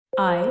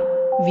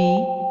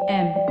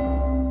IVM.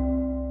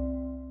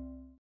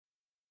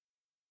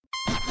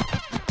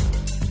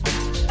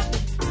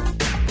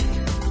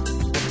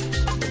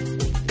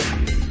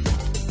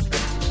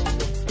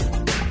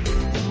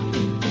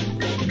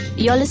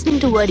 You're listening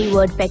to Wordy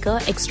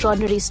Wordpecker,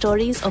 Extraordinary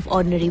Stories of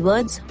Ordinary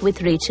Words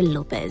with Rachel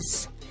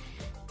Lopez.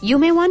 You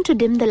may want to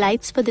dim the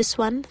lights for this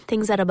one.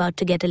 Things are about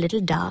to get a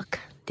little dark.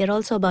 They're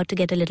also about to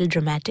get a little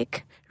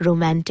dramatic,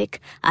 romantic,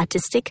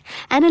 artistic,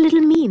 and a little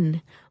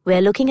mean.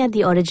 We're looking at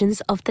the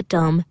origins of the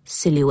term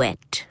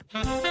silhouette.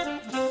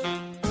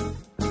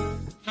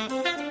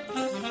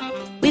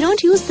 We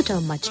don't use the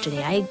term much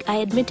today, I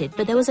admit it,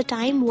 but there was a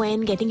time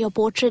when getting your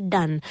portrait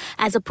done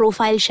as a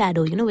profile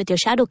shadow, with your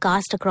shadow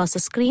cast across a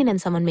screen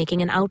and someone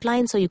making an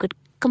outline so you could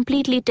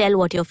completely tell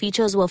what your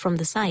features were from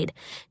the side.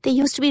 They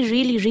used to be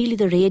really, really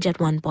the rage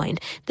at one point.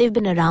 They've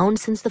been around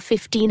since the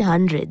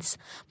 1500s,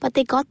 but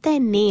they got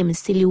their name,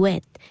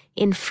 silhouette,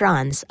 in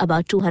France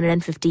about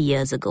 250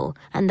 years ago,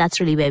 and that's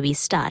really where we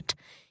start.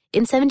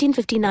 In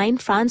 1759,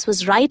 France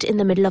was right in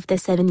the middle of their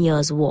 7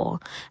 Years' War,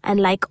 and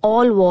like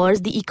all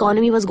wars, the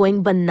economy was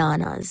going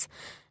bananas.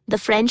 The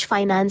French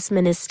finance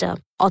minister,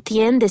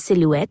 Othien de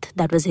Silhouette,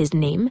 that was his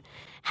name,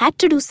 had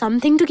to do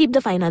something to keep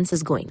the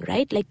finances going,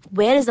 right? Like,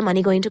 where is the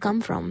money going to come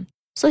from?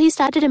 So he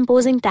started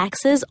imposing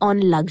taxes on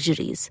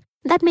luxuries.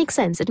 That makes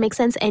sense. It makes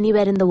sense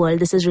anywhere in the world.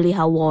 This is really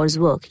how wars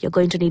work. You're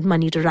going to need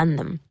money to run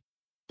them.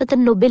 But the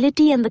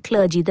nobility and the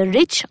clergy, the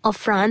rich of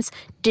France,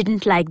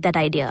 didn't like that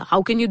idea.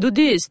 How can you do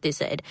this? They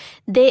said.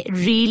 They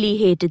really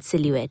hated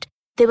silhouette.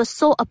 They were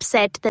so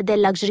upset that their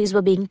luxuries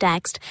were being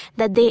taxed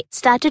that they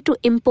started to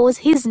impose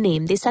his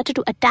name. They started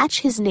to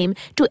attach his name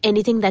to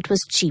anything that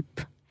was cheap.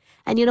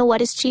 And you know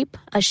what is cheap?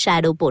 A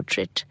shadow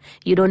portrait.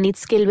 You don't need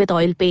skill with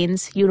oil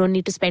paints. You don't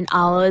need to spend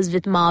hours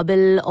with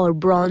marble or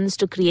bronze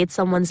to create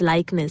someone's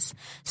likeness.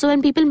 So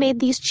when people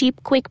made these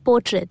cheap, quick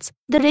portraits,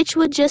 the rich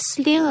would just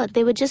sneer.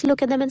 They would just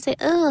look at them and say,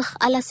 ugh,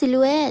 a la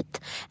silhouette.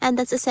 And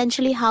that's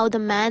essentially how the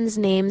man's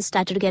name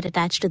started to get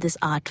attached to this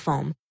art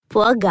form.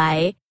 Poor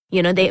guy.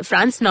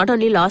 France not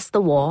only lost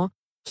the war,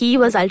 he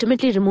was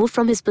ultimately removed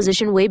from his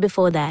position way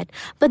before that,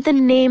 but the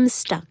name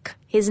stuck.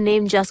 His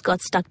name just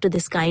got stuck to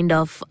this kind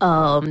of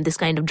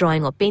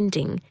drawing or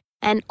painting.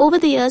 And over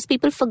the years,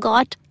 people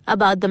forgot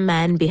about the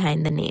man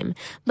behind the name.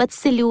 But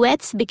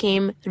silhouettes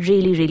became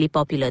really, really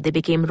popular. They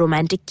became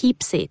romantic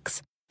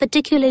keepsakes.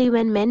 Particularly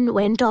when men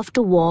went off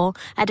to war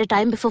at a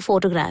time before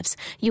photographs.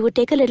 You would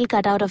take a little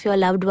cutout of your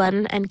loved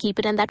one and keep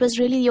it, and that was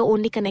really your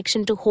only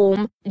connection to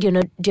home,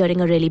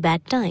 during a really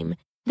bad time.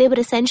 They were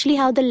essentially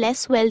how the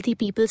less wealthy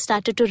people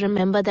started to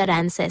remember their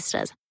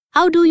ancestors.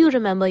 How do you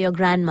remember your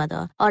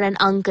grandmother or an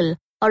uncle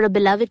or a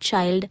beloved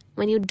child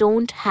when you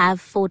don't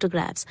have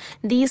photographs?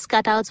 These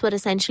cutouts were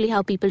essentially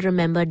how people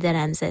remembered their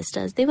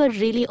ancestors. They were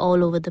really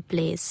all over the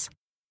place.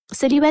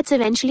 Silhouettes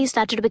eventually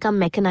started to become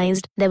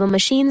mechanized. There were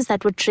machines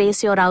that would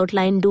trace your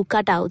outline, do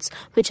cutouts,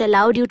 which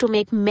allowed you to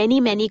make many,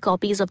 many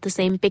copies of the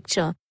same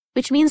picture,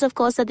 which means, of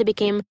course, that they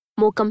became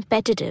more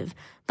competitive.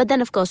 But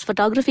then, of course,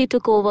 photography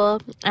took over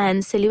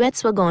and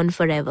silhouettes were gone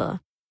forever.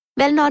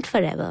 Well, not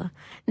forever.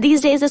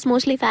 These days, it's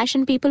mostly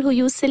fashion people who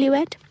use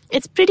silhouette.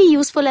 It's pretty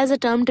useful as a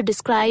term to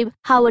describe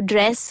how a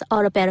dress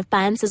or a pair of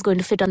pants is going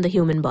to fit on the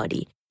human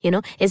body.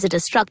 Is it a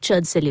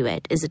structured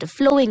silhouette? Is it a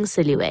flowing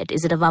silhouette?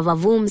 Is it a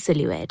va-va-voom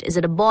silhouette? Is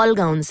it a ball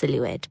gown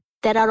silhouette?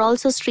 There are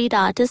also street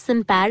artists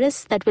in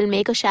Paris that will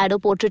make a shadow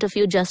portrait of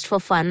you just for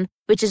fun,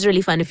 which is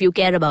really fun if you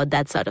care about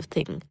that sort of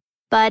thing.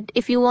 But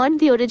if you want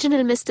the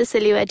original Mr.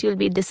 Silhouette, you'll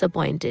be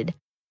disappointed.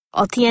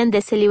 Othien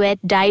de Silhouette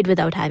died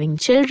without having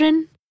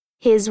children.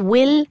 His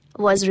will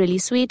was really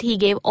sweet. He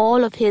gave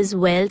all of his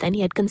wealth, and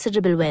he had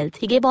considerable wealth.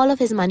 He gave all of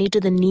his money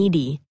to the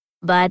needy.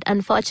 But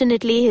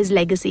unfortunately, his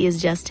legacy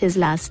is just his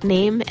last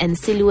name, and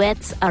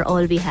silhouettes are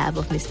all we have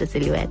of Mr.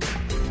 Silhouette.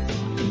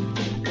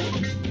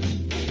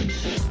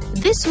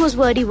 This was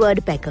Wordy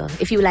Wordpecker.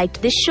 If you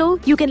liked this show,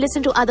 you can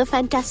listen to other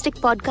fantastic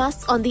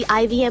podcasts on the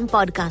IVM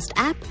Podcast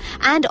app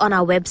and on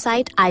our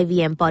website,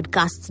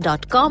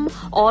 ivmpodcasts.com,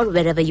 or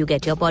wherever you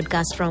get your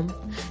podcast from.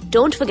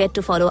 Don't forget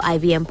to follow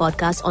IVM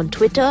Podcasts on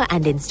Twitter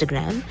and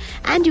Instagram.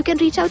 And you can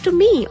reach out to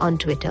me on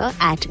Twitter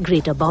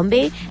 @Greater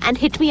Bombay and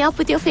hit me up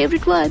with your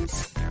favorite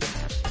words.